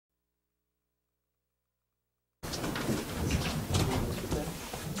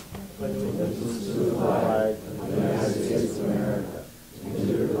allegiance to the flag of the United States of America and to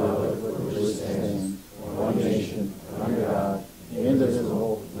the republic for which it stands, one nation, under God,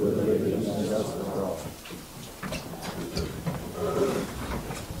 indivisible, with liberty and justice for all.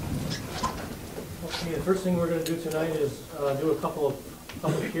 Okay, the first thing we're going to do tonight is do a couple of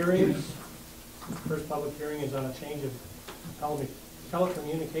public hearings. The first public hearing is on a change of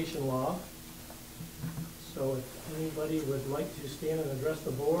telecommunication law. So if anybody would like to stand and address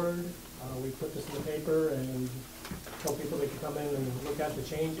the board, we put this in the paper and tell people they can come in and look at the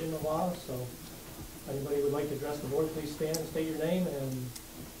change in the law. So if anybody would like to address the board, please stand and state your name and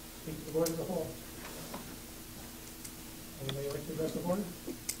speak to the board as a whole. Anybody like to address the board?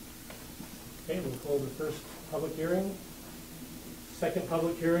 Okay, we'll hold the first public hearing. Second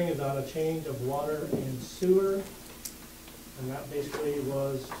public hearing is on a change of water and sewer. And that basically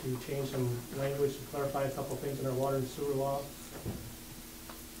was to change some language to clarify a couple things in our water and sewer law.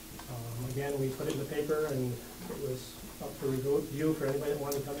 Again, we put it in the paper and it was up for review for anybody that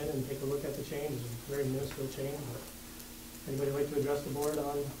wanted to come in and take a look at the change. It's a very minuscule change. But anybody like to address the board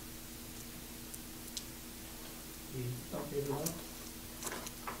on the updated law?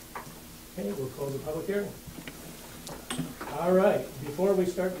 Okay, we'll close the public hearing. All right, before we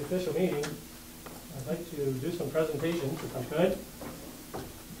start the official meeting, I'd like to do some presentations, if I could.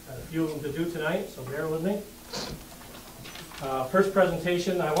 Got a few of them to do tonight, so bear with me. First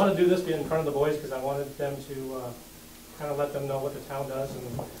presentation, I want to do this in front of the boys because I wanted them to kind of let them know what the town does and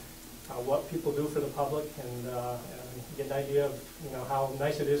what people do for the public and get an idea of how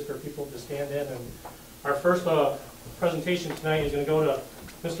nice it is for people to stand in. And our first presentation tonight is going to go to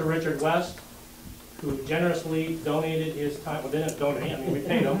Mr. Richard West, who generously donated his time. Well, didn't donate, I mean, we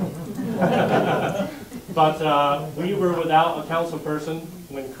paid him. But we were without a council person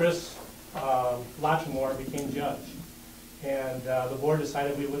when Chris Latchmore became judge. And the board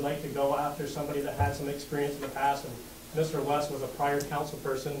decided we would like to go after somebody that had some experience in the past. And Mr. West was a prior council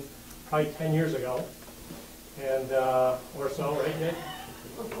person, probably 10 years ago. And, or so, right, Nick?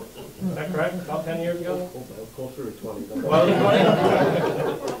 Is that correct? About 10 years ago? Closer to 20. Well,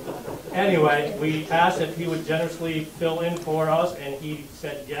 20? Anyway, we asked if he would generously fill in for us, and he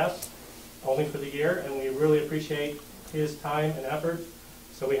said yes, only for the year, and we really appreciate his time and effort.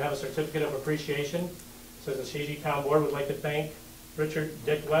 So we have a certificate of appreciation. So the Chazy Town Board would like to thank Richard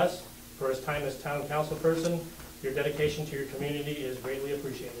Dick West for his time as town council person. Your dedication to your community is greatly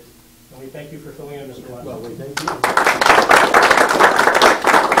appreciated. And we thank you for filling in, Mr. West. Well, we thank you.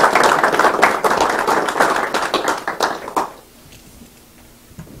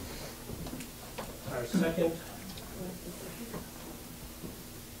 Our second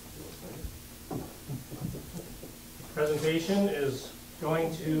presentation is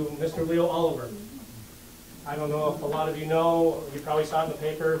going to Mr. Leo Oliver. I don't know if a lot of you know, you probably saw it in the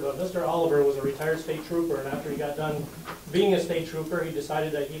paper, but Mr. Oliver was a retired state trooper, and after he got done being a state trooper, he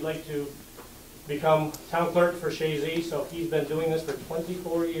decided that he'd like to become town clerk for Chazy, so he's been doing this for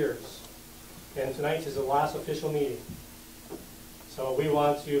 24 years. And tonight is the last official meeting. So we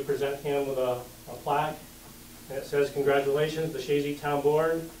want to present him with a plaque, and it says, "Congratulations, the Chazy Town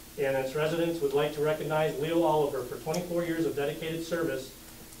Board and its residents would like to recognize Leo Oliver for 24 years of dedicated service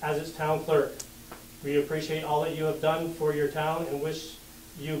as its town clerk. We appreciate all that you have done for your town and wish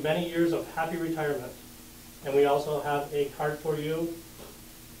you many years of happy retirement." And we also have a card for you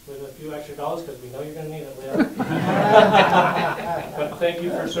with a few extra dollars because we know you're going to need it, Leo. But thank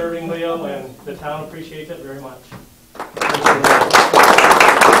you for serving, Leo, and the town appreciates it very much.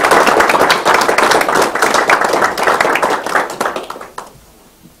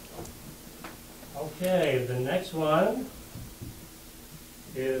 Okay, the next one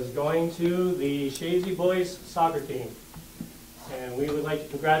is going to the Chazy boys soccer team. And we would like to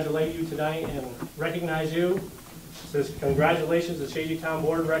congratulate you tonight and recognize you. It says, "Congratulations, the Chazy Town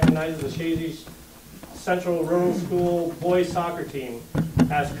Board recognizes the Chazy Central Rural School boys soccer team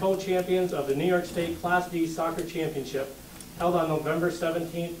as co-champions of the New York State Class D Soccer Championship held on November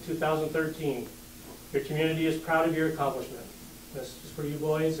 17th, 2013. Your community is proud of your accomplishment." This is for you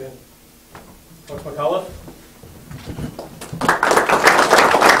boys and Coach McCullough.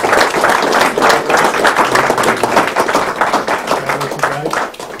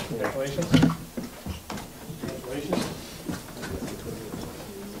 Congratulations. Congratulations.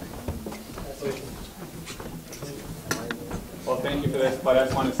 Well, thank you for this, but I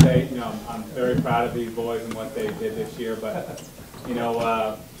just want to say, I'm very proud of these boys and what they did this year, but,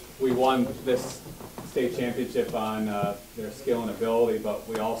 we won this state championship on their skill and ability, but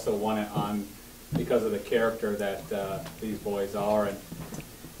we also won it on because of the character that these boys are. And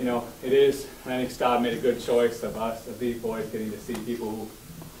I think Stott made a good choice of these boys getting to see people who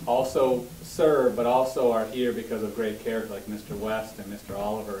also serve, but also are here because of great characters like Mr. West and Mr.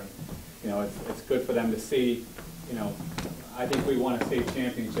 Oliver. And, you know, it's good for them to see, you know, I think we won a state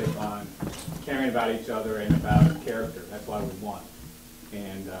championship on caring about each other and about character. That's why we won.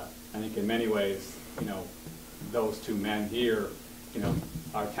 And I think in many ways, you know, those two men here, you know,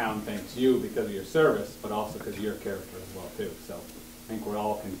 our town thanks you because of your service, but also because of your character as well too. So I think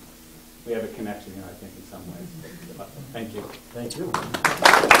we have a connection here, I think, in some ways. But thank you. Thank you.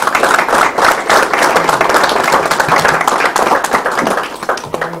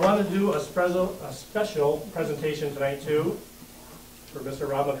 And we want to do a special presentation tonight too for Mr.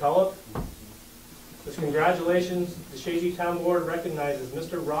 Rob McCullough. With congratulations, the Chazy Town Board recognizes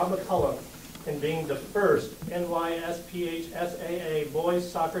Mr. Rob McCullough in being the first NYSPHSAA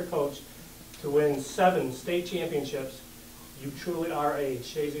boys soccer coach to win 7 state championships. You truly are a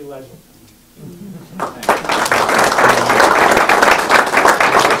Chazy legend. And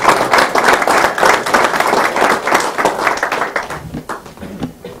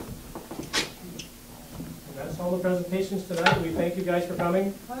that's all the presentations tonight. We thank you guys for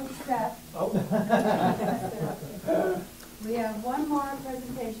coming. One step. Oh. We have one more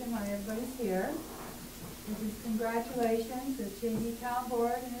presentation when everybody's here. This is congratulations to Chazy Town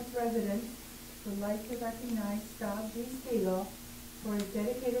Board and its residents would like to recognize Staub G. Spiegel for his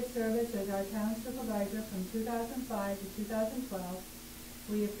dedicated service as our town supervisor from 2005 to 2012.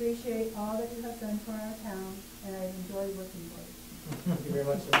 We appreciate all that you have done for our town, and I enjoy working for you. Thank you very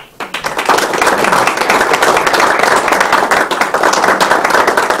much, sir.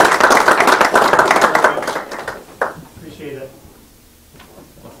 Appreciate it.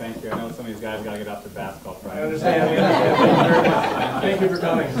 Well, thank you. I know some of these guys got to get off to basketball Friday. I understand. Thank you very much. Thank you for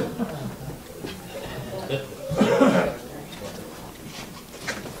coming.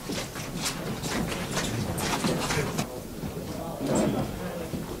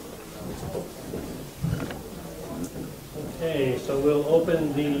 Okay, so we'll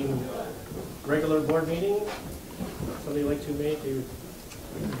open the regular board meeting. Somebody like to make a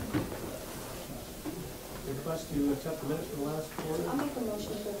request to accept the minutes from the last quarter? I'll make a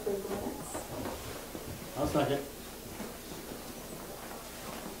motion to approve minutes. I'll second.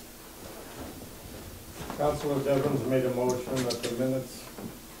 Councilor Devens made a motion that the minutes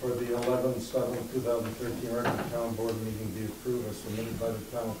for the 11/7/2013 regular town board meeting be approved as submitted by the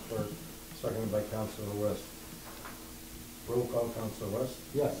town clerk, seconded by Councilor West. Roll call, Councilor West?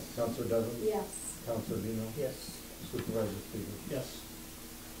 Yes. Councilor Devens? Yes. Councilor Dino? Yes. Supervisor Spiegel? Yes.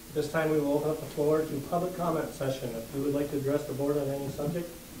 This time we will open up the floor to public comment session. If you would like to address the board on any subject,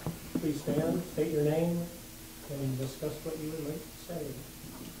 please stand, state your name, and discuss what you would like to say.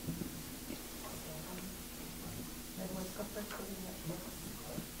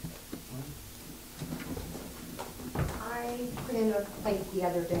 I put in a complaint the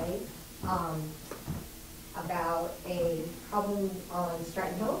other day about a problem on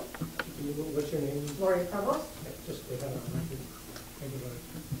Stratton Hill. What's your name? Lori Provost. Just wait on record. Thank you, Lori.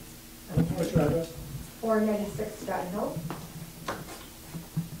 What's your address? 496 Stratton Hill.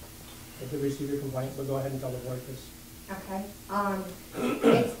 I did receive your complaint, so go ahead and tell the board this. Okay.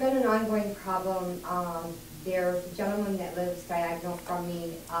 It's been an ongoing problem. There's a gentleman that lives diagonal from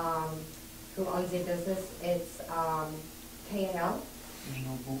me who owns a business. It's K&L.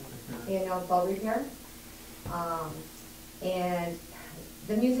 K&L Boat Repair. And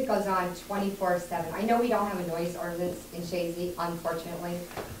the music goes on 24/7. I know we don't have a noise ordinance in Chazy, unfortunately,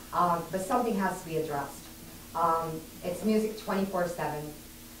 but something has to be addressed. It's music 24/7.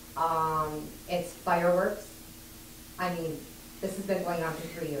 It's fireworks. I mean, this has been going on for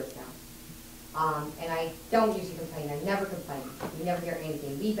 3 years now. And I don't usually complain. I never complain. You never hear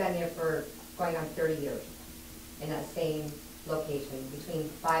anything. We've been there for going on 30 years in that same location between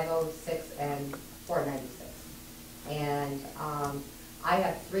 506 and 496. And I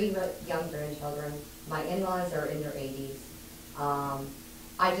have 3 young grandchildren. My in-laws are in their 80s.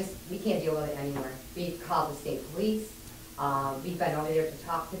 We can't deal with it anymore. We've called the state police. We've been over there to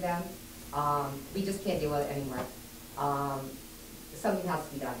talk to them. We just can't deal with it anymore. Something has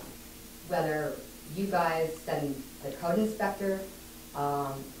to be done. Whether you guys send the code inspector,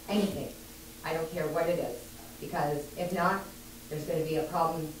 anything. I don't care what it is. Because if not, there's going to be a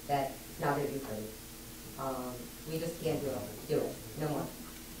problem that's not going to be pretty. We just can't do it. No more.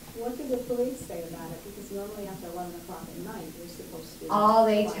 What do the police say about it? Because normally after 11 o'clock at night, you're supposed to be... All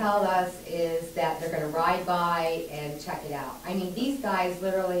they tell us is that they're going to ride by and check it out. I mean, these guys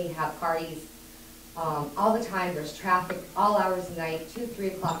literally have parties all the time. There's traffic all hours of the night, 2, 3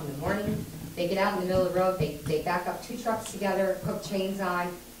 o'clock in the morning. They get out in the middle of the road, they back up 2 trucks together, hook chains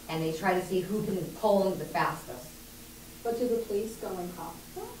on, and they try to see who can pull them the fastest. But do the police go and call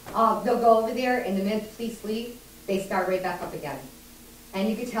them? They'll go over there, and the minute the police leave, they start right back up again. And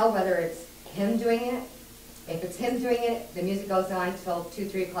you can tell whether it's him doing it. If it's him doing it, the music goes on till 2,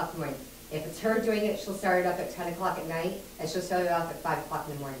 3 o'clock in the morning. If it's her doing it, she'll start it up at 10 o'clock at night, and she'll start it off at 5 o'clock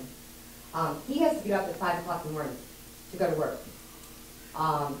in the morning. He has to get up at 5 o'clock in the morning to go to work.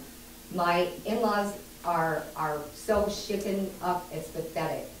 My in-laws are so shaken up, it's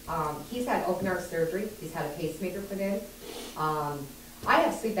pathetic. He's had open heart surgery. He's had a pacemaker put in. I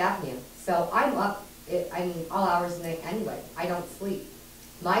have sleep apnea, so I'm up all hours of the night anyway. I don't sleep.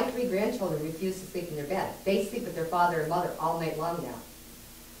 My 3 grandchildren refuse to sleep in their bed. They sleep with their father and mother all night long now.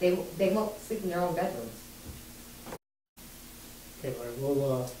 They won't sleep in their own bedrooms. Okay, Larry,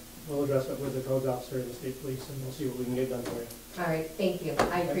 we'll address it with the codes officer and the state police, and we'll see what we can get done for you. All right, thank you.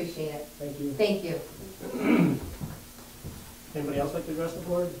 I appreciate it. Thank you. Thank you. Anybody else like to address the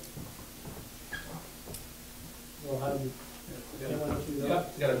board? We'll have anyone else you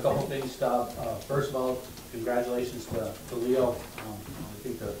Yep, got a couple things, Bob. First of all, congratulations to Leo. I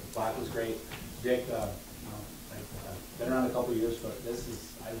think the plaque was great. Dick, I've been around a couple of years, but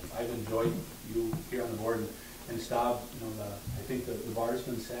I've enjoyed you here on the board. And Staub, I think the bar's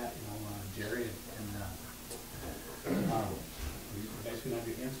been set, Jerry and you guys can have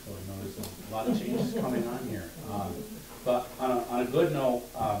your hands full. There's a lot of changes coming on here. But on a good note,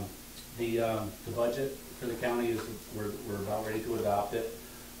 the budget for the county is we're about ready to adopt it.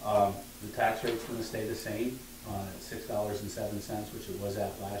 The tax rate's going to stay the same at $6.07, which it was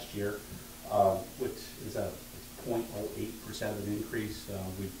at last year, which is a 0.08% of an increase.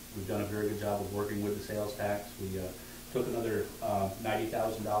 We've done a very good job of working with the sales tax. We took another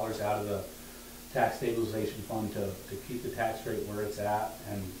 $90,000 out of the tax stabilization fund to keep the tax rate where it's at.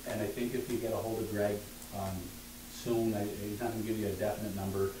 And I think if you get a hold of Greg soon, he's not going to give you a definite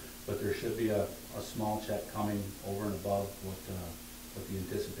number, but there should be a small check coming over and above what the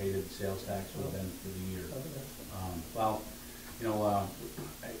anticipated sales tax would have been for the year.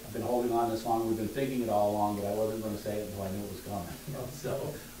 I've been holding on this long. We've been thinking it all along, but I wasn't going to say it until I knew it was coming.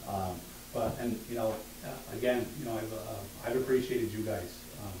 Again, I've appreciated you guys.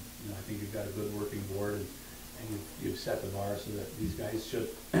 I think you've got a good working board, and you've set the bar so that these guys should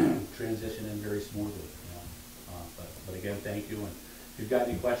transition in very smoothly. But again, thank you. And if you've got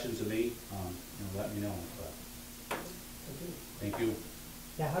any questions of me, let me know. But thank you.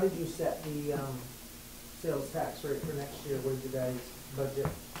 Now, how did you set the sales tax rate for next year? What did you guys budget?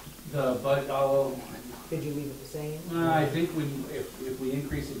 Did you leave it the same? I think if we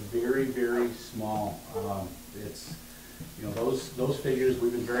increase it very, very small, it's those figures.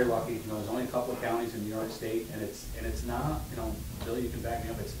 We've been very lucky. There's only a couple of counties in New York State, and it's not. Bill, you can back me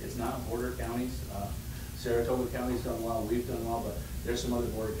up. It's not border counties. Saratoga County's done well. We've done well, but there's some other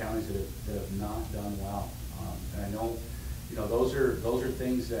border counties that have not done well. And I know, those are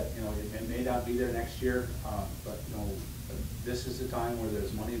things that it may not be there next year, but this is the time where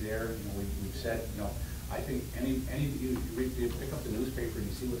there's money there. We've said, I think any you pick up the newspaper and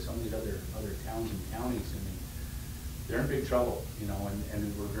you see what some of these other towns and counties. I mean, they're in big trouble.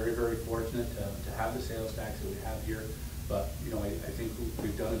 And we're very, very fortunate to have the sales tax that we have here. But I think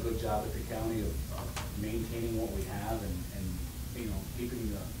we've done a good job at the county of maintaining what we have and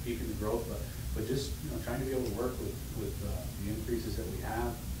keeping the growth, but just trying to be able to work with the increases that we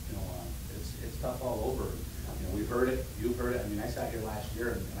have. It's tough all over. We've heard it, you've heard it. I mean, I sat here last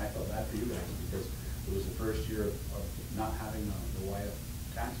year and I felt bad for you guys because it was the first year of not having the YF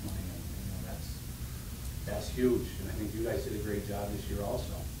tax money, and that's huge. And I think you guys did a great job this year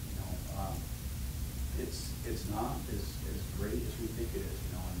also. It's not as great as we think it is,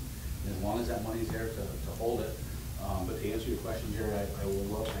 and as long as that money's there to hold it. But to answer your question, Jerry, I will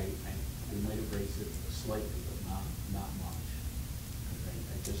look. We might have raised it slightly, but not much.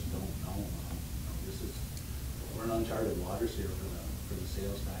 I just don't know. We're in uncharted waters here for the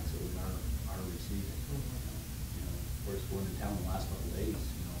sales tax that we are receiving. Of course, going to town the last couple of days,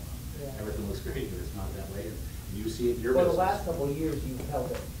 everything looks great, but it's not that way. And you see it in your business. The last couple of years you've held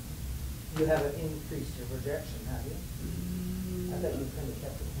it. You haven't increased your projection, have you? I thought you kind of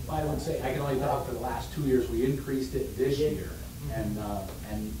kept it. I would say, I can only talk for the last 2 years. We increased it this year, and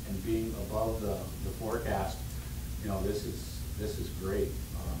being above the forecast, this is great.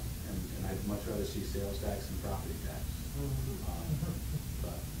 And I'd much rather see sales tax than property tax.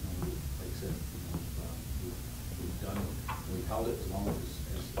 But like I said, we've held it as long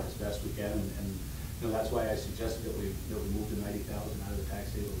as best we can, and that's why I suggested that we move the $90,000 out of the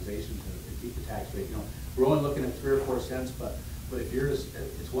tax stabilization to keep the tax rate. We're only looking at 3 or 4 cents, but if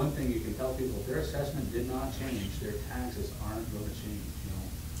it's one thing you can tell people: if their assessment did not change, their taxes aren't going to change.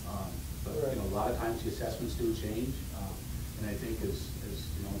 But a lot of times the assessments do change. And I think as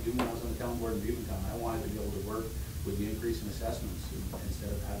you know, even when I was on the town board in Beavertown, I wanted to be able to work with the increase in assessments instead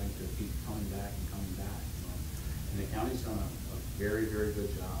of having to keep coming back and coming back. You know? And the county's done a very, very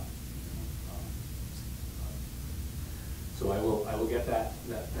good job. You know? So I will get that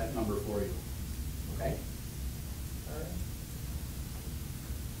number for you. Okay? All right.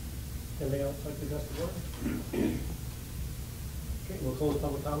 Anything else like to address the board? Okay, we'll close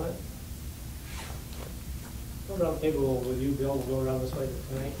public comment. Go around the table with you, Bill. We'll go around this way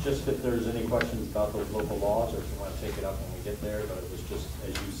tonight. Just if there's any questions about those local laws, or if you want to take it up when we get there, but it was just,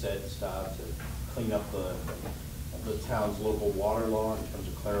 as you said, Stav, to clean up the town's local water law in terms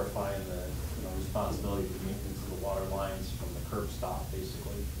of clarifying the, responsibility for maintenance of the water lines from the curb stop,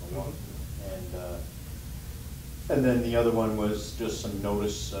 basically. And then the other one was just some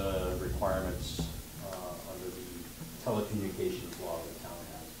notice requirements under the telecommunications law the town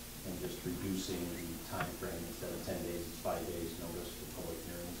has, and just reducing the time frame. Instead of 10 days, it's 5 days notice for public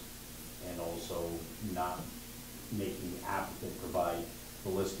hearings, and also not making the applicant provide the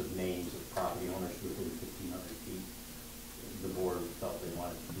list of names of property owners within 1,500 feet. The board felt they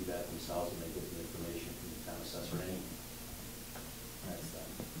wanted to do that themselves, and they get the information from the town assessor anyway. That's that.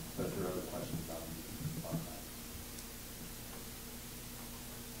 But if there are other questions about that.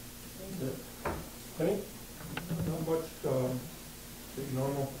 Kenny? Not much, the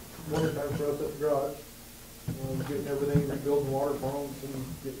normal winter time for us at the garage. Getting everything, rebuilding water pumps and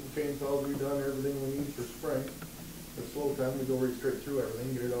getting chainsaws redone, everything we need for spring. The slow time, we go right straight through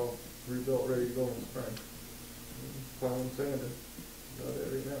everything, get it all rebuilt, ready to go in the spring. Plowing, sanding, about it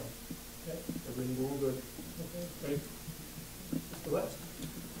right now. Okay. Everything going good. Okay, great. Mr. West?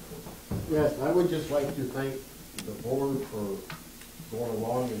 Yes, I would just like to thank the board for going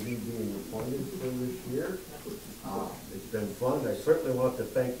along and me being appointed for this year. It's been fun. I certainly want to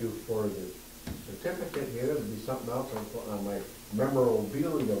thank you for the certificate here. It'll be something else on my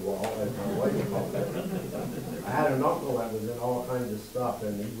memorabilia wall, as my wife called it. I had an uncle that was in all kinds of stuff,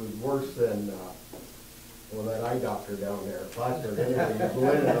 and he was worse than that eye doctor down there. Plastered anything, he blew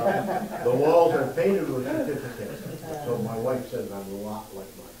it up. The walls are painted with certificates. So my wife says I'm a lot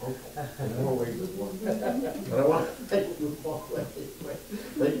like my uncle in more ways than one. But I want to thank you all.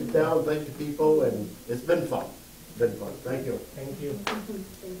 Thank you, town, thank you, people, and it's been fun. It's been fun. Thank you. Thank you.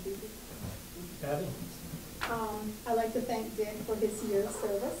 Thank you. Kathy? I'd like to thank Dick for his year of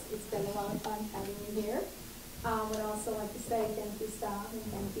service. It's been a lot of fun having you here. Would also like to say thank you, Stav, and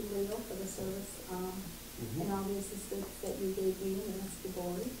thank you, Leo, for the service and all the assistance that you gave me and the rest of the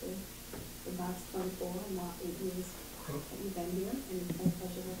board for the last 24 and 8 years that you've been here, and it's been a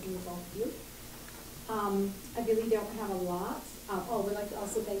pleasure working with both of you. I really don't have a lot. We'd like to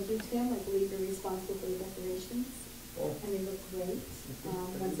also thank you, Tim. I believe you're responsible for the decorations, and they look great.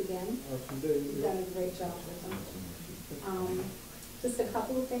 Once again, you've done a great job with them. Just a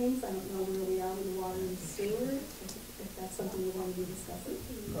couple of things. I don't know where we are with the water and sewer, if that's something you want to be discussing.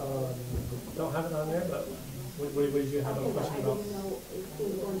 Don't have it on there, but what did you have a question I about? didn't know if we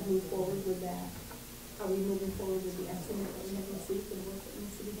were going to move forward with that. Are we moving forward with the estimate that we have received for the work that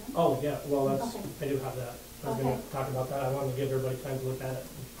needs to be done? Oh, yeah, well, that's, Okay. I do have that. I was gonna talk about that. I wanted to give everybody time to look at it,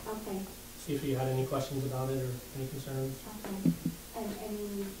 and Okay, see if you had any questions about it or any concerns. okay. And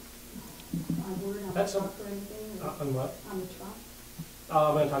any word on the That's truck or anything? Or On what? on the truck?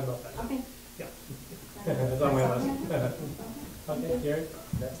 I'm gonna talk about that. Okay. Yeah. It's on my list. Okay. Okay, Gary?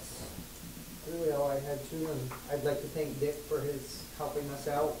 That's really all I had to, and I'd like to thank Dick for his helping us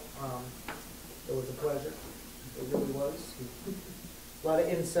out. It was a pleasure. It really was. A lot of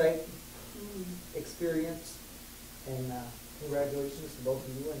insight, experience, and congratulations to both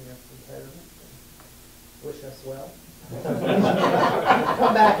of you on your retirement. Wish us well.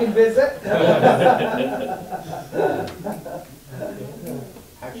 Come back and visit.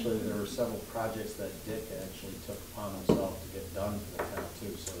 Actually, there were several projects that Dick actually took upon himself to get done for the town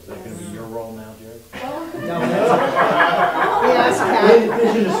too. So is that going to be your role now, Jerry? Yes, Kathy. In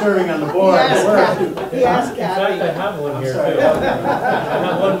addition to serving on the board. Yes, In fact, I Kathy. have one here too. sorry. I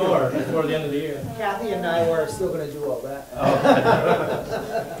have one more before the end of the year. Kathy and I were still going to do all that.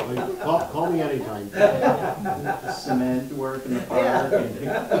 Call me anytime. Cement work in the park.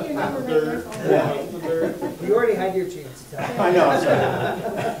 You already had your chance to tell. I know, I'm sorry.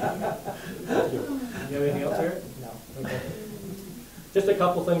 You have anything else here? No. Okay. Just a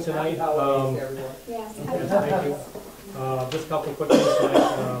couple things tonight. Happy holidays, everyone. Yes. Thank you. Just a couple quick things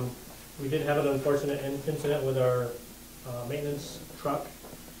tonight. We did have an unfortunate incident with our maintenance truck.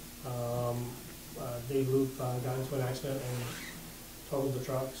 Dave Loop got into an accident and totaled the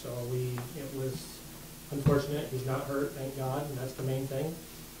truck, so it was unfortunate. He's not hurt, thank God, and that's the main thing.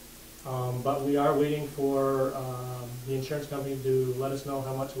 But we are waiting for the insurance company to let us know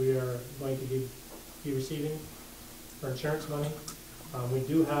how much we are going to be receiving for insurance money. We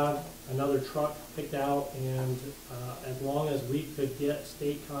do have another truck picked out, and as long as we could get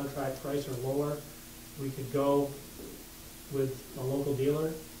state contract price or lower, we could go with a local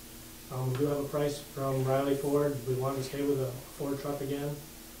dealer. We do have a price from Riley Ford. We wanted to stay with a Ford truck again.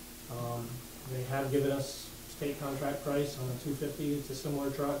 They have given us state contract price on a 250. It's a similar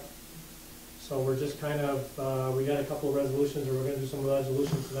truck. So we're just kind of, we got a couple of resolutions, or we're going to do some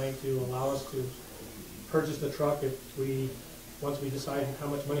resolutions tonight to allow us to purchase the truck once we decide how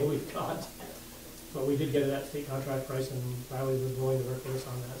much money we've got. But we did get it at state contract price, and Riley was willing to work with us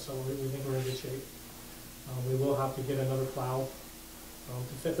on that, so we think we're in good shape. We will have to get another plow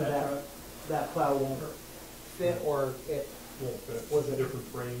to fit So that truck. that plow won't fit, or it Won't fit. Was it- Different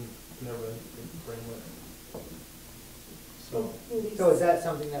frame and everything, different frame width. So, So is that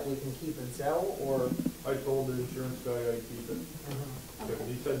something that we can keep and sell, or? I told the insurance guy I'd keep it.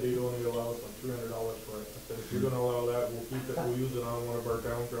 He said they'd only allow us like $300 for it. I said, if you're gonna allow that, we'll keep it, we'll use it on one of our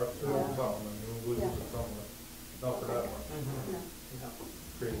town trucks or Yeah. something, I mean, we'll use it somewhere. Not for that much.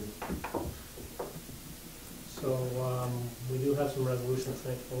 Crazy. so we do have some resolutions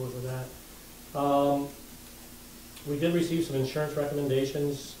tonight to go over that. We did receive some insurance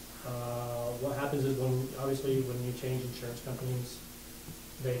recommendations. What happens is obviously when you change insurance companies,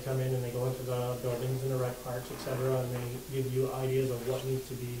 they come in and they go into the buildings and the rec parks, et cetera, and they give you ideas of what needs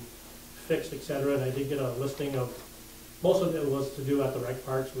to be fixed, et cetera. And I did get a listing of, most of it was to do at the rec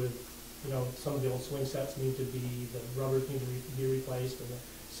parks with, some of the old swing sets need to be, the rubbers need to be replaced, and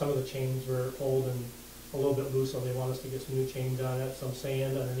some of the chains were old and a little bit loose, so they want us to get some new chains on it, some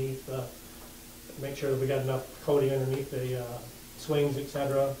sand underneath, make sure that we got enough coating underneath the swings, et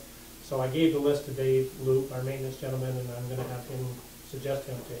cetera. So I gave the list to Dave Loop, our maintenance gentleman, and I'm gonna have him suggest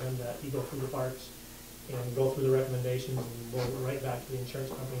to him that he go through the parts and go through the recommendations, and we'll right back to the insurance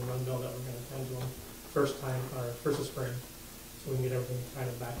company and run bill that we're gonna send to them first of spring, so we can get everything kind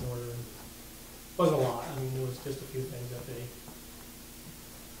of back in order. And it wasn't a lot, I mean, it was just a few things that they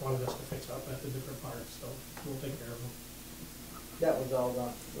wanted us to fix up at the different parts, so we'll take care of them. That was all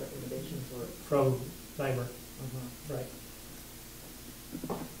the recommendations were? From Nymer, right.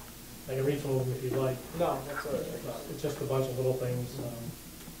 I can read some of them if you'd like. No, that's all right. It's just a bunch of little things.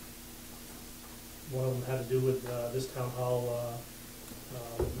 One of them had to do with this town hall.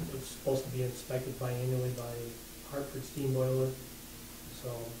 It's supposed to be inspected biannually by Hartford Steam Boiler. So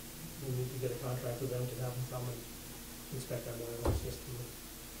we need to get a contract with them to have them come and inspect our boiler system.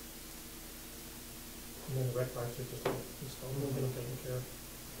 And then the rec parks are just installed, we'll get them taken care of.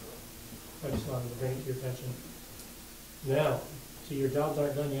 I just wanted to bring it to your attention. Now, see, your jobs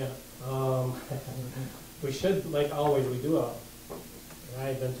aren't done yet. We should, like always, we do and I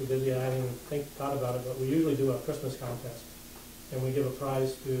had been too busy, I hadn't even thought about it, but we usually do a Christmas contest. And we give a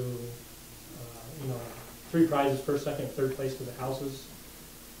prize to, 3 prizes, first, second, third place to the houses.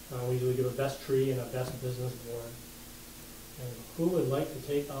 We usually give a best tree and a best business board. And who would like to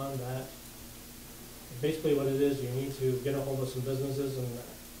take on that? Basically what it is, you need to get a hold of some businesses and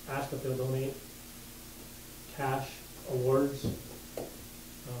ask if they'll donate cash awards.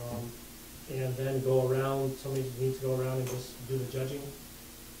 And then go around, somebody needs to go around and just do the judging.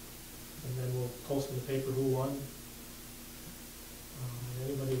 And then we'll post in the paper who won.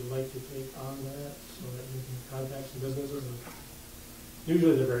 Anybody would like to take on that so that we can contact some businesses? And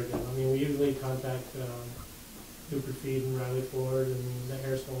usually they're very good. I mean, we usually contact Duper Feed and Riley Ford and the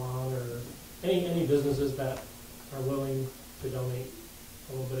hair salon, or any businesses that are willing to donate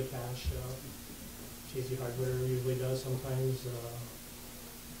a little bit of cash. Chazy Hardware usually does sometimes. So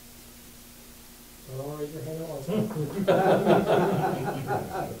don't raise your hand at once.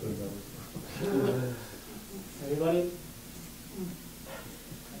 Anybody?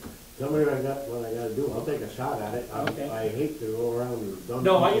 Tell me what I gotta do, I'll take a shot at it. Okay. I hate to go around and dump.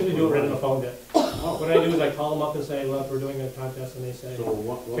 No, I usually do it right on the phone. What I do is I call them up and say, look, we're doing a contest, and they say, So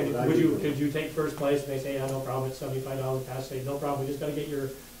what would I do? could you take first place? And they say, yeah, no problem, it's $75 cash. Say, no problem, we just gotta get your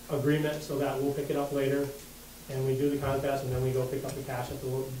agreement so that we'll pick it up later. And we do the contest, and then we go pick up the cash at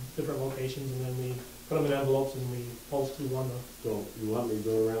the different locations, and then we put them in envelopes and we post who won them. So you want me to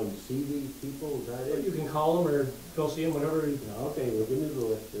go around and see these people, is that it? You can call them or go see them, whatever. Yeah, okay, well, give me the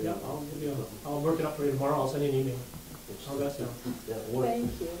list. Yeah, I'll work it up for you tomorrow. I'll send you an email. How's that sound? That works.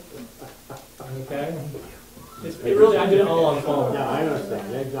 Thank you. Okay? It really, I did it all on the phone. Yeah, I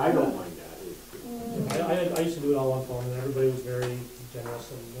understand, I don't mind that. I used to do it all on phone, and everybody was very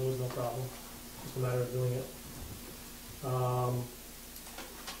generous, and there was no problem. Just a matter of doing it.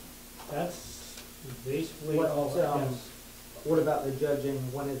 That's basically What, all. Yes. What about the judging?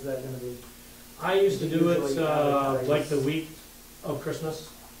 When is that gonna be? I used to do it, Usually advertise. like the week of Christmas.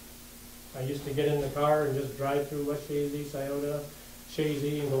 I used to get in the car and just drive through West Chazy, Scioto,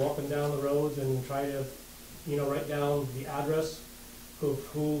 Chazy, and go up and down the roads and try to, write down the address of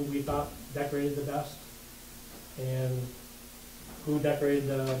who we thought decorated the best and who decorated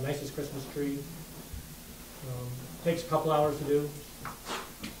the nicest Christmas tree. Takes a couple hours to do.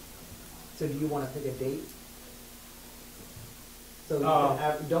 So do you wanna pick a date? So you Uh, can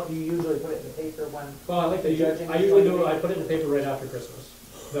have, don't you usually put it in the paper when? Well, I like The to, judging I is usually going to do, be- I put it in the paper right after Christmas,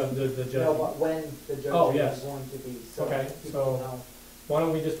 the No, judging. but when the Oh, judging yes. is going to be, so Okay, people so- know. Why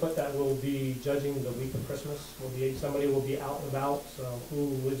don't we just put that, we'll be judging the week of Christmas, somebody will be out and about, so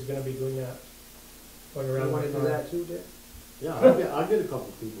who is gonna be doing that? Going You around wanna the do car? that too, Dick? Yeah, I'll get a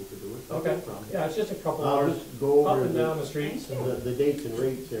couple people to do it. no Okay, problem. yeah, it's just a couple I'll hours, just go up over and down the streets, and the dates and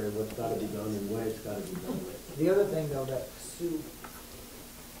rates there, what's gotta be done and when it's gotta be done. The other thing though, that Sue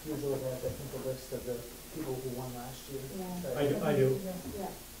usually has, I think, a list of the people who won last year. I do. Yeah.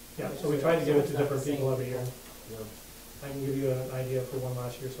 Yeah, so we try to give it to So it's not different the people same every year. Yeah. I can give you an idea for one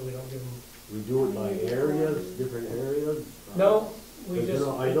last year, so we don't give them. We do it by areas, different areas? No, we But, you just,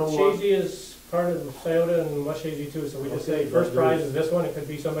 know, I don't want- Chazy is part of Scioto and West Chazy too, so we just say, Okay, first but prize there's- is this one, it could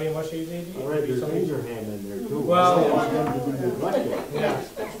be somebody in West Chazy, it All right, could be there's somebody. Ingerham in there too. Well- I don't want them to be neglected. Yeah,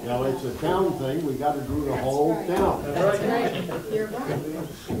 Now, it's a town thing, we gotta do the whole right. town. that's right. Right, you're right.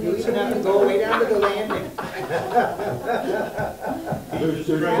 You even have to go way down to the landing. There's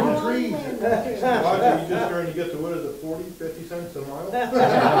Right. no trees. Roger, you just trying to get the, what is it, 40, 50 cents a mile?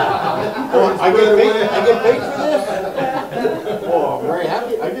 Oh, I get paid for this? Oh, I'm very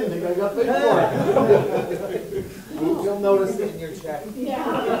happy, I didn't think I got paid for it. You'll notice it in your check.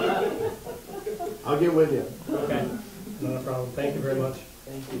 Yeah. I'll get with you. Okay, not a problem, thank you very much.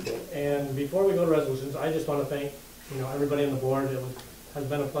 Thank you, Dick. And before we go to resolutions, I just want to thank, everybody on the board. Has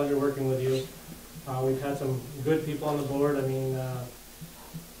been a pleasure working with you. We've had some good people on the board. I mean,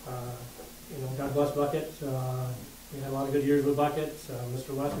 God bless Bucket. We had a lot of good years with Bucket.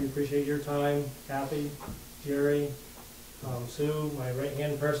 Mr. West, we appreciate your time. Kathy, Jerry, Sue, my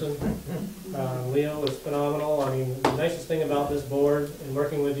right-hand person. Leo was phenomenal. I mean, the nicest thing about this board and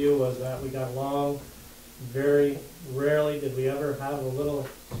working with you was that we got along. Very rarely did we ever have a little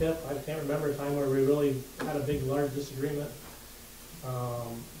tip. I can't remember a time where we really had a big, large disagreement.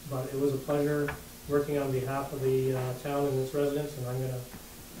 But it was a pleasure working on behalf of the town and its residents, and I'm going to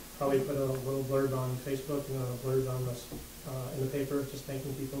probably put a little blurb on Facebook and a blurb on this, in the paper, just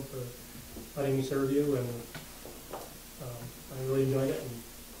thanking people for letting me serve you, and I really enjoyed it,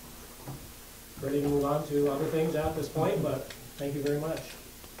 and ready to move on to other things at this point, but thank you very much.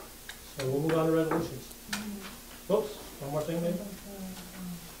 So we'll move on to resolutions. Whoops, one more thing, maybe?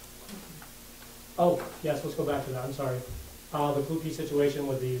 Oh, yes, let's go back to that, I'm sorry. The Kluge situation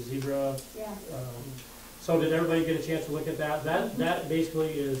with the zebra. Yeah. So did everybody get a chance to look at that? That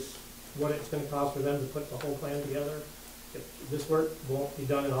basically is what it's gonna cost for them to put the whole plan together. This work won't be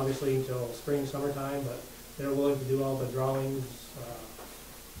done, obviously, until spring, summertime, but they're willing to do all the drawings,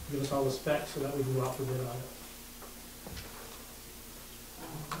 give us all the specs so that we can go out for bid on it.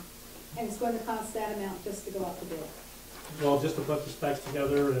 And it's going to cost that amount just to go out to bid. Well, just to put the specs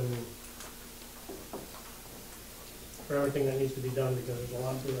together and for everything that needs to be done, because there's a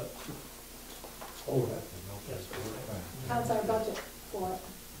lot to it. Oh, Yes. How's our budget for it?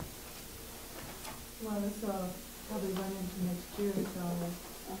 Well, this will probably run into next year, so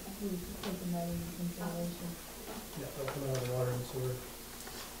we've taken that into consideration. Yeah, that'll come out of the water and sewer.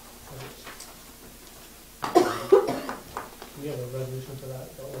 We have a resolution to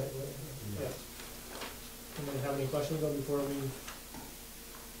that, don't we? Yes. Anybody have any questions though before we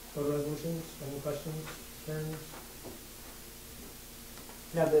go to resolutions? Any questions, concerns?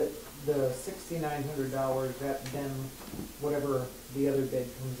 Now, the $6,900, that then, whatever the other bid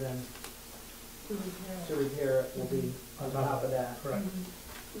comes in To repair to repair it will be on top of that. Correct.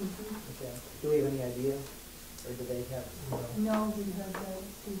 Okay. Do we have any idea? Or do they have? No, because,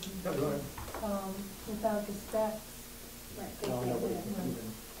 excuse me, Yeah, go ahead. without the specs, Right. they No, can't nobody do can it.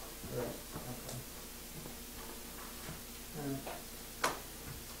 even. Right, okay. All right.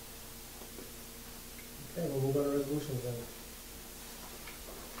 Okay, we'll move on to resolutions then.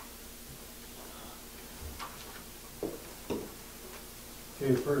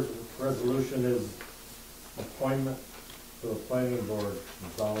 Okay, first resolution is appointment to the planning board,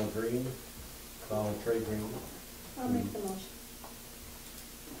 Donald Green, Donald Trey Green. I'll make the motion.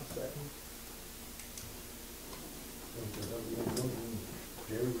 Second.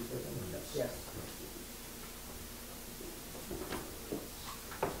 Jerry, you second? Yes.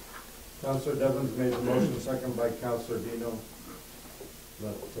 Counselor Devens made the motion, second by Counselor Dino,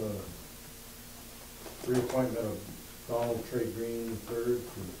 that reappointment of Donald Trey Green III to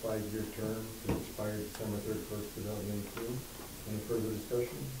the 5-year term to expire December 31st, 2018. Any further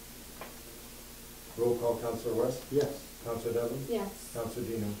discussion? Roll call, Counselor West? Yes. Counselor Devens? Yes. Counselor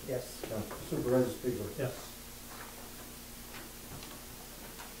Dino? Yes. Supervisor Spiegel? Yes.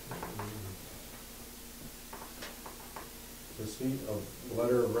 Receipt of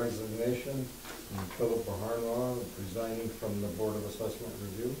letter of resignation from Philip Baharnlaw, resigning from the Board of Assessment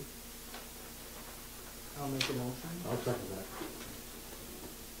Review. I'll make a motion. I'll second that.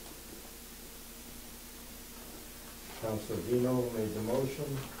 Counselor Dino made the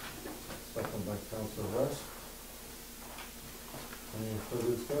motion, second by Counselor West. Any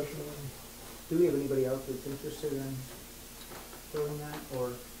further discussion? Do we have anybody else that's interested in filling that,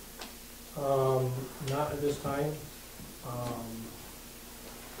 or? Not at this time.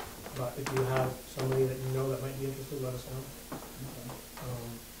 But if you have somebody that you know that might be interested, let us know.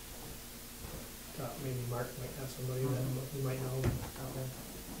 Maybe Mark might have somebody that you might know out there.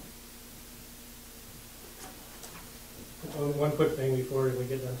 One quick thing before we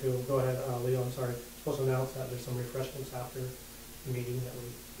get done too, go ahead, Leo, I'm sorry. Supposed to announce that there's some refreshments after the meeting that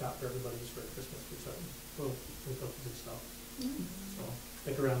we got for everybody just for Christmas or something. Little cookies and stuff. So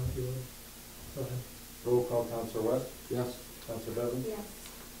stick around if you would. Go ahead. Roll call, Counselor West? Yes. Counselor Devens? Yes.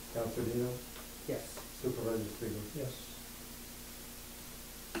 Counselor Dino? Yes. Supervisor Spiegel? Yes.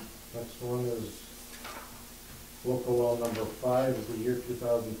 Next one is local law number 5 of the year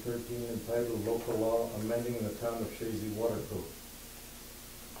 2013, entitled Local Law Amending the Town of Chazy Water Code.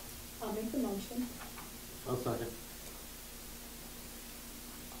 I'll make the motion. I'll second.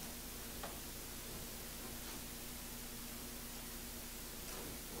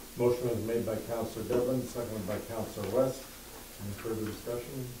 Motion was made by Counselor Devlin, seconded by Counselor West. Any further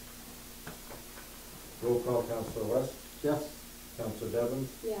discussion? Roll call, Counselor West? Yes. Counselor Devlin?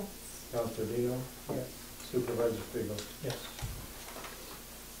 Yes. Counselor Dino? Yes. Supervisor Spiegel? Yes.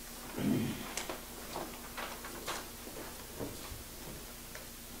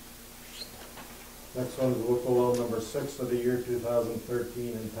 Next one is local law number 6 of the year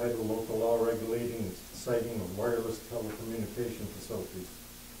 2013, entitled Local Law Regulating Siting of Wireless Telecommunication Facilities.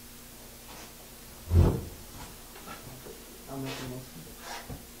 I'll make a motion.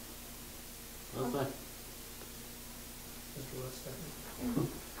 I'll second. Mr. West, second.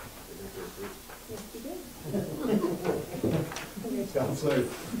 Yes, you did. Counselor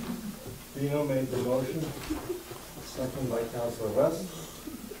Dino made the motion, second by Counselor West.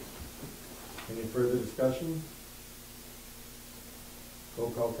 Any further discussion?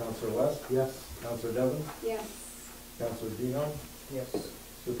 Roll call, Counselor West? Yes. Counselor Devon? Yes. Counselor Dino? Yes.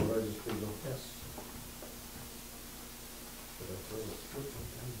 Supervisor Spiegel? Yes.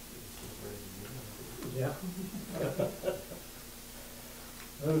 Yeah.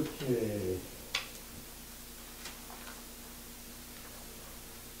 Okay.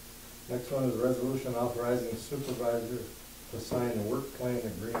 Next one is a resolution authorizing supervisor to sign a work plan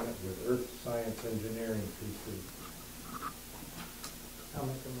agreement with Earth Science Engineering PC. I'll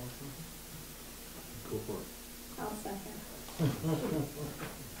make the motion. Go for it. I'll second.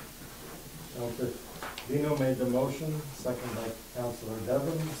 Counselor Dino made the motion, second by Counselor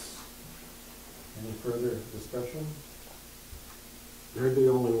Devens. Any further discussion? They're the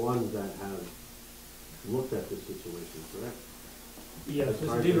only ones that have looked at this situation, correct? Yes,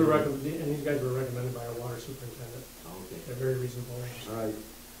 these were recommended, and these guys were recommended by our water superintendent. Okay. They're very reasonable. All right.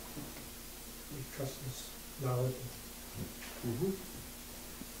 We trust his knowledge.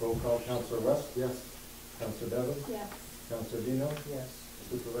 Mm-hmm. Roll call, Counselor West? Yes. Counselor Devens? Yes. Counselor Dino? Yes.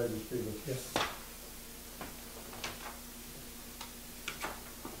 Supervisor Spiegel? Yes.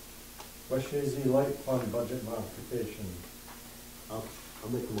 West Chazy Light Fund budget modification. I'll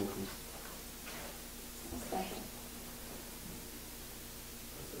make the motion. Second.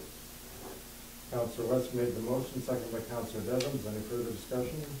 Counselor West made the motion, second by Counselor Devens. Any further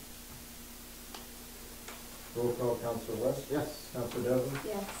discussion? Roll call, Counselor West? Yes. Counselor Devens?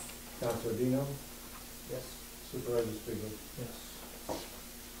 Yes. Counselor Dino? Yes. Supervisor Spiegel? Yes.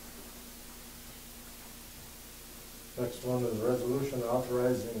 Next one is a resolution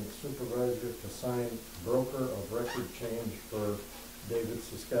authorizing supervisor to sign broker of record change for David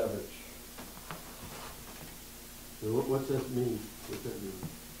Siskavich. What's this mean? What's that mean?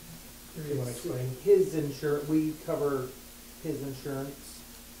 Do you want to explain? His insurance, we cover his insurance.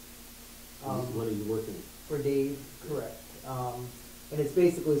 What are you working? For Dave, correct. And it's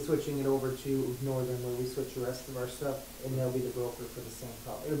basically switching it over to Northern where we switch the rest of our stuff and they'll be the broker for the same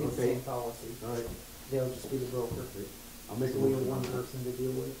policy. It'll be the Okay. same policy. All right. They'll just be the broker. I'll make So a we have motion. one person to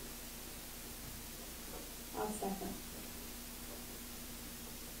deal with. I'll second.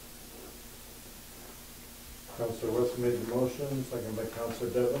 Counselor West made the motion, second by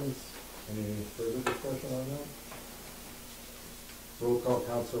Counselor Devens. Any further discussion on that? Roll call,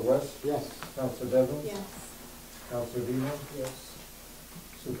 Counselor West? Yes. Counselor Devens? Yes. Counselor Dino? Yes.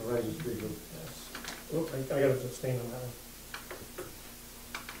 Supervisor Striegel? Yes. Oh, I got to abstain on that one.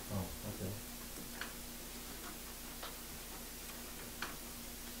 Oh, okay.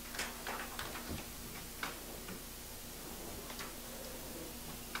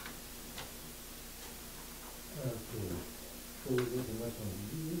 Okay. Before we get to the next one,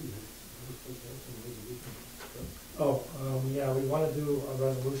 Oh, yeah, we want to do a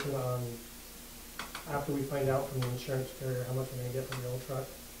resolution on, after we find out from the insurance carrier how much we're gonna get for the old truck,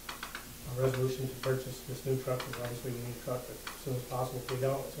 a resolution to purchase this new truck, because obviously we need a truck as soon as possible. If we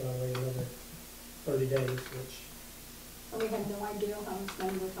don't, it's gonna wait another 30 days, which And we have no idea how much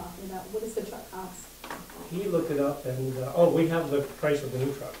money we're talking about. What does the truck cost? he looked it up and, oh, we have the price of the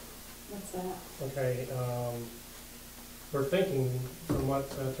new truck. What's that? Okay, we're thinking, from what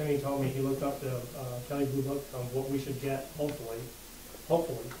Timmy told me, he looked up the Kelly Blue Book on what we should get, hopefully,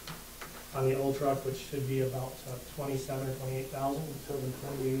 on the old truck, which should be about 27 or 28,000.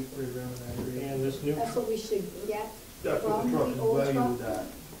 728, right around that area. And this new, That's what we should get That's what from the truck the is old valued truck? at.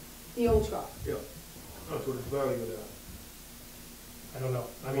 The old truck. Yeah, that's what it's valued at. I don't know,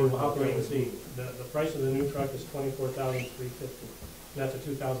 I mean, we'll have to wait and see. The price of the new truck is $24,350, and that's a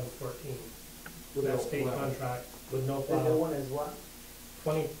 2014. With that Without state plow. contract, with no The new plow, one is what?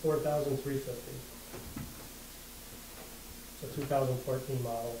 $24,350. It's a 2014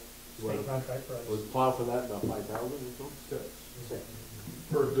 model, state contract price. Was the plow for that about 5,000 or something? Six.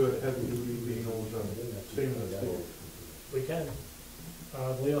 For a good heavy duty vehicle, same as that. We can.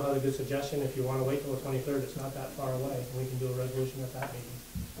 Leo had a good suggestion, if you wanna wait till the 23rd, it's not that far away, we can do a resolution at that meeting.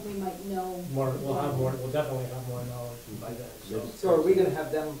 And we might know. We'll definitely have more knowledge by then, so. So are we gonna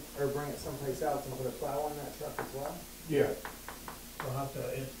have them, or bring it someplace else and put a plow on that truck as well? Yeah, We'll have to,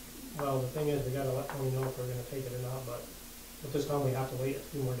 well, the thing is, we gotta let Tony know if we're gonna take it or not, but at this time, we have to wait a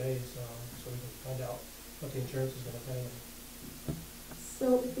few more days, so we can find out what the insurance is gonna pay.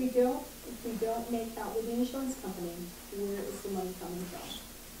 So if we don't make out with the insurance company, where is the money coming from?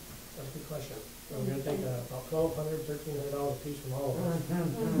 That's a good question. We're gonna take about $1,200, $1,300 a piece from all of us.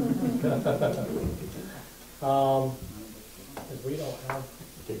 Because we don't have,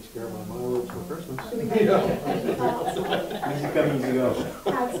 Takes care of my mileage for Christmas. Do we have any thoughts? Easy come, easy go.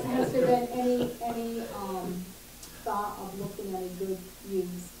 Has there been any thought of looking at a good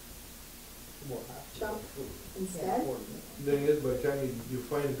used truck instead? thing is, by the time you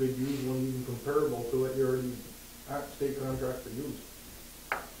find a good used one even comparable to it, you're already at state contract for use.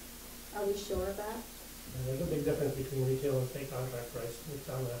 Are we sure of that? and there's a big difference between retail and state contract price. We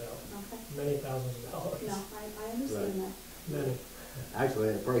found that out. Okay. Many thousands of dollars. No, I understand that. Many.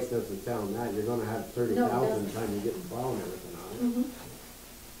 Actually, the price doesn't sound that, you're gonna have 30,000 doesn't. time you get the plow and everything on it. Mm-hmm.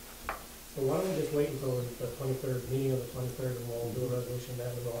 So why don't we just wait until the 23rd, meeting of the 23rd, and we'll do a resolution then,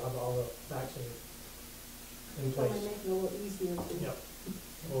 and we'll have all the facts in So place. it make it a little easier to. Yep.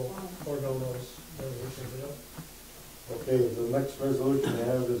 We'll forego those resolutions, you know? Okay, the next resolution we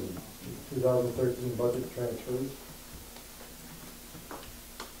have is 2013 budget transfers.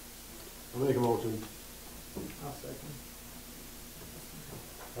 I'll make a motion. I'll second.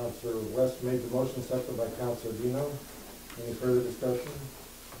 Counselor West made the motion, seconded by Counselor Dino. Any further discussion?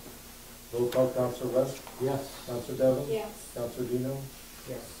 Roll call, Counselor West? Yes. Counselor Devon? Yes. Counselor Dino?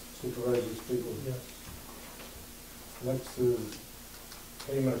 Yes. Supervisor Spiegel? Yes. Next is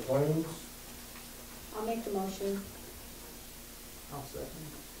payment of claims. I'll make the motion. I'll second.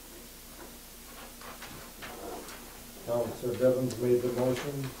 Counselor Devon's made the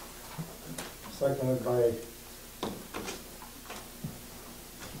motion, seconded by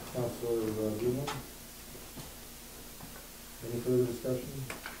Counselor Dino. Any further discussion?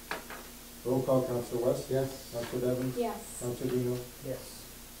 Roll call, Counselor West? Yes. Counselor Devon? Yes. Counselor Dino? Yes.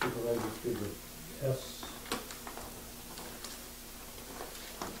 Supervisor Spiegel? Yes.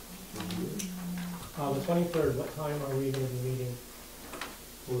 The 23rd, what time are we going to be meeting?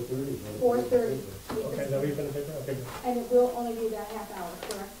 4:30. 4:30. Okay, is that what you're going to pick? Okay, good. And it will only be that half hour,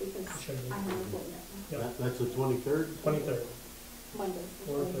 correct? Because Should be. I have an appointment Yep. That's the 23rd? 23rd. Monday.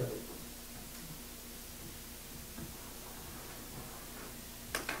 the 4:30. 23rd.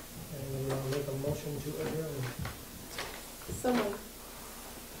 And I'll make a motion to adjourn. So moved.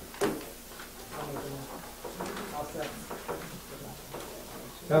 I'll make a motion. I'll second.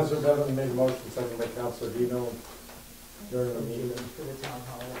 Counselor Devon made the motion, seconded by Counselor Dino. During the meeting For the town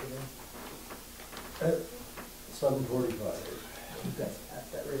hall over there. at 7:45. You guys pass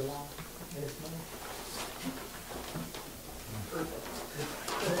that right along. Yes, ma'am.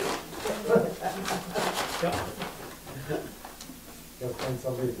 Yep. Gotta find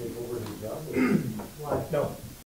somebody to take over his job. Why? No,